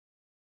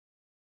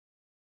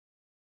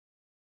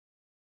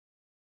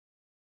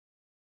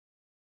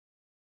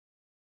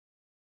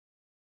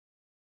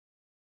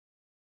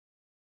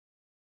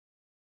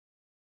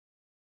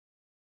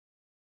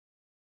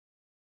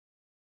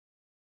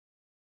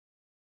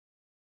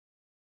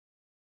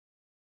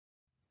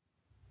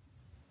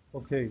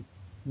Okay,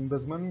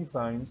 investment in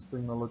science,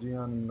 technology,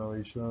 and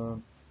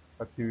innovation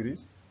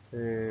activities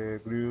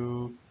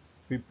grew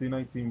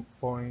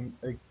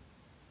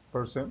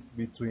 19.8%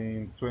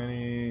 between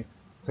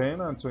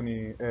 2010 and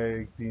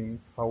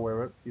 2018.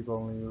 However, it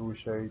only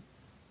reached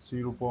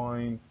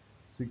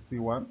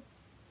 0.61%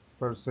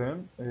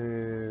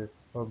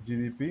 of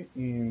GDP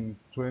in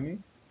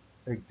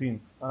 2018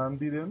 and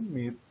didn't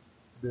meet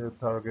the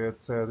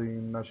target set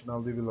in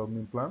National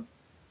Development Plan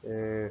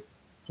uh,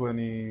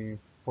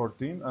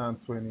 2014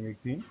 and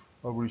 2018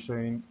 of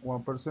reaching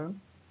 1%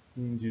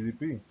 in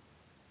GDP.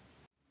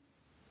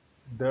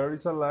 There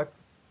is a lack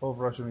of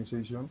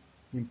rationalization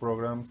in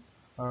programs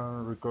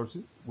and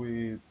resources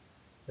with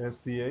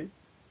STA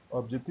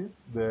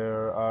objectives.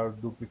 There are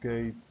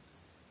duplicates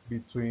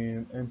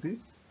between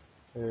entities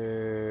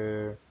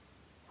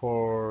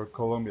for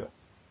Colombia.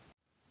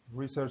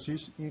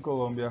 Researchers in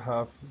Colombia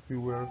have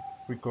fewer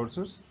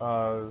resources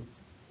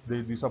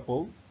they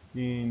disappoint.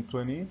 In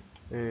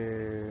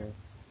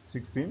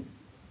 2016,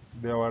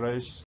 the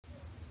average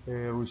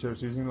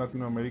researchers in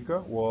Latin America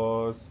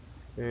was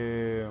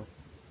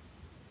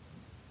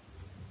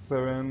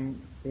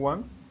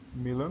 71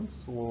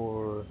 millions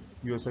or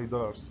USA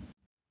dollars.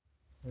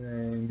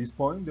 In this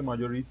point, the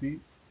majority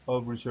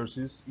of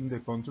researchers in the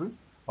country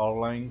are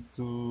linked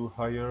to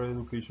higher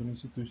education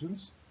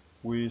institutions,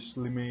 which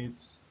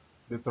limits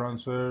the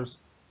transfers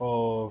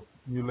of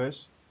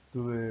knowledge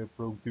to the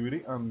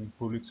productivity and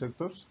public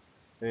sectors.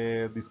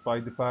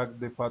 Despite the fact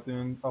the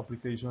patent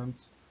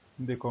applications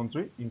in the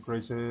country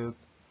increased 22%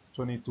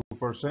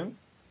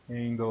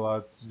 in the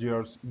last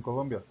years in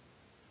Colombia.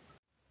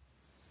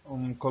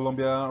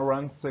 Colombia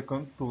ranked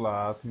second to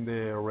last in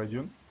the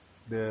region,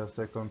 the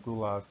second to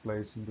last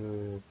place in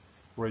the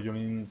region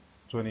in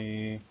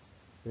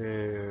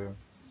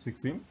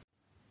 2016,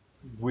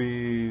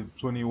 with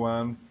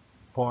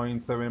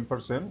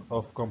 21.7%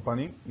 of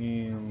company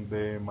in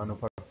the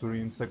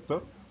manufacturing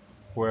sector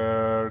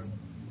were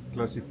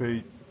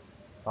classified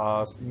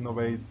as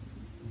innovative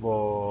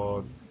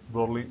but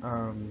broadly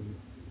and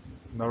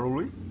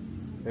narrowly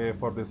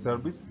for the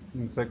service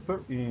in sector.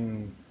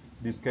 In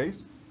this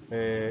case,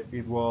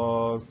 it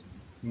was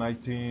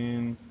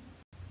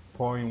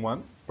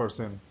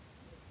 19.1%.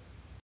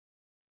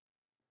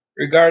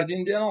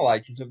 Regarding the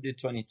analysis of the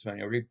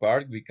 2020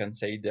 report, we can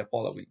say the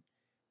following.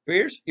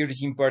 First, it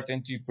is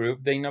important to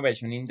improve the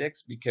innovation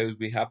index because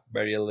we have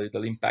very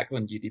little impact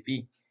on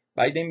GDP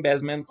by the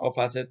investment of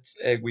assets,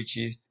 which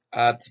is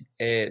at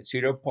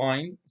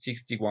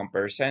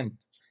 0.61%.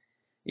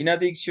 In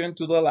addition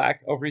to the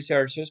lack of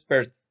resources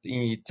per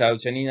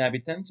 1,000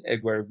 inhabitants,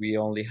 where we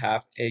only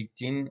have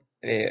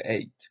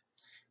 18.8,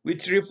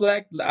 which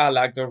reflect a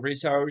lack of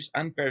resource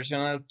and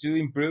personnel to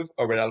improve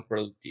overall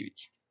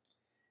productivity.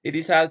 It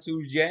is also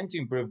urgent to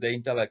improve the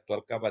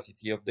intellectual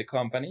capacity of the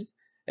companies,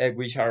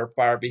 which are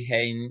far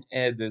behind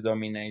the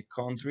dominant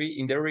country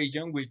in the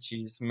region, which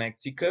is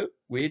Mexico,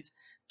 with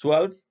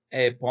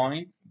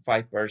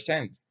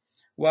 12.5%,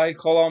 while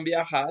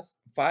Colombia has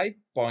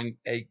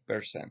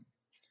 5.8%.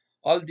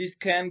 All this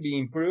can be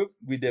improved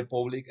with the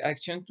public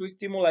action to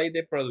stimulate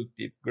the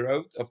productive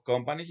growth of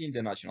companies in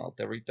the national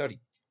territory.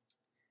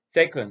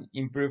 Second,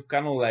 improve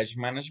knowledge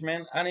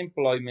management and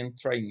employment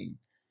training,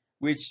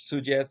 which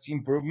suggests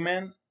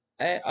improvement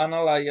and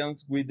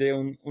alliance with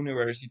the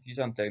universities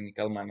and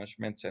technical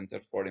management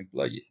centers for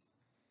employees.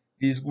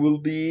 This will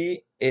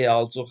be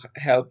also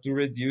help to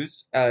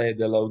reduce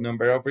the low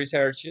number of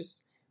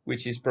researchers,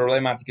 which is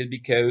problematic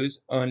because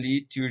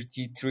only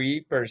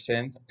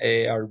 33%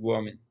 are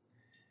women.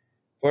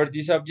 For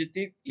this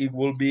objective, it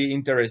will be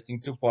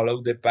interesting to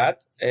follow the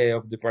path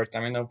of the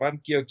Department of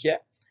Antioquia,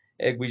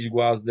 which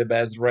was the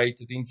best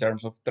rated in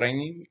terms of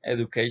training,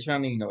 education,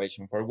 and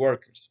innovation for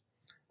workers.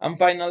 And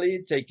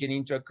finally, taking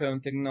into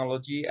account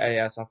technology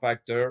as a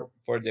factor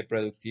for the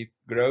productive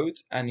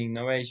growth and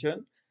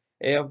innovation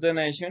of the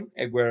nation,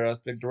 where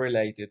aspects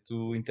related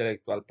to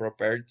intellectual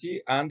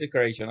property and the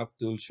creation of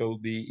tools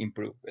should be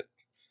improved.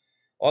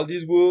 All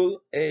this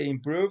will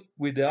improve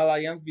with the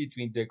alliance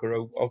between the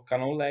growth of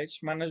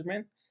knowledge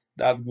management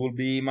that will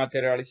be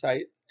materialized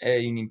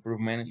in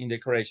improvement in the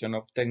creation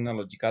of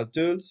technological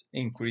tools,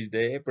 increase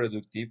the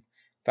productive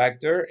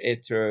factor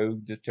through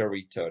the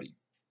territory.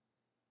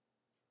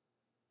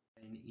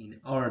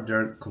 In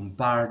order to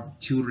compare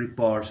two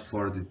reports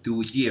for the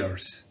 2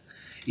 years,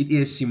 it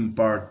is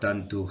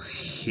important to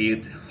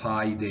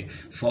highlight the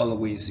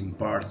following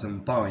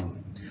important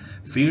point.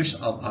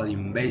 First of all,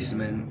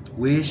 investment,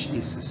 which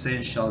is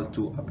essential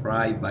to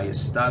apply by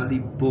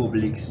established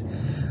public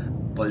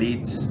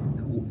policies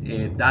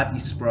that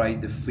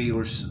spread the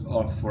figures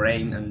of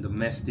foreign and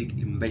domestic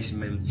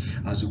investment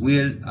as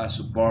well as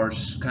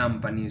supports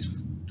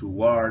companies to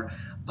work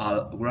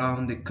all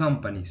around the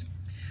companies.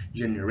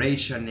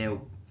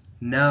 Generation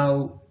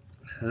now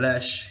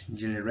less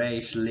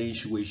generation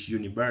links with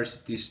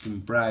universities to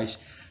improve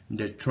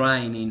the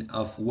training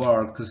of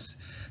workers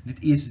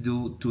that is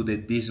due to the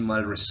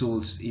dismal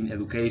results in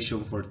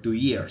education for 2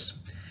 years.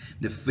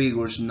 The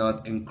figures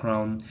not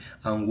encrown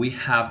and we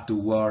have to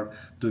work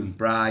to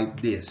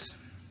improve this.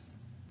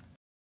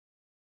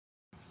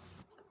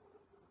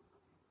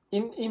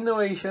 In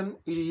innovation,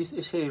 it is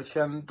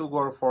essential to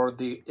work for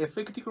the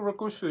effective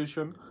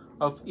reconstruction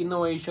of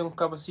innovation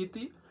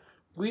capacity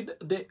with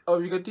the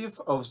objective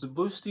of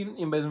boosting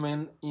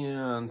investment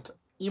and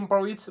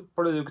improving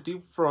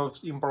productive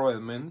force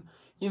improvement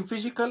in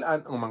physical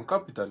and human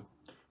capital.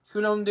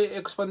 Through the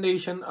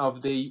expansion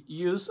of the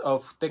use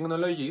of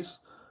technologies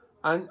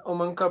and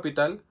human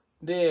capital,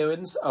 the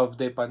events of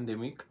the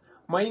pandemic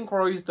might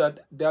encourage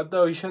that the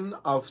adoption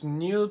of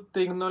new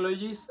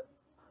technologies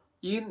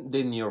in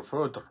the near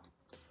future.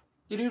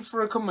 It is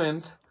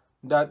recommended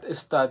that a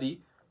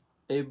study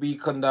be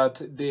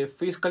conducted the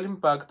fiscal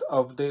impact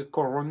of the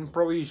current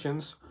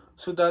provisions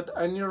so that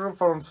any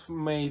reforms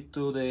made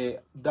to the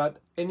that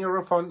any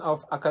reform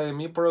of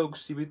academic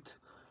productivity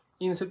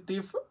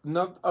incentive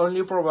not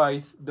only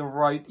provides the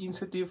right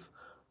incentive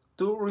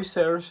to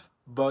research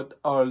but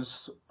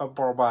also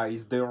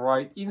provides the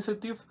right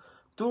incentive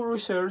to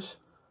research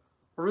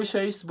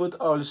but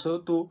also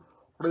to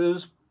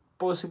reduce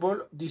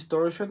possible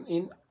distortion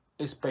in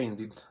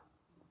spending.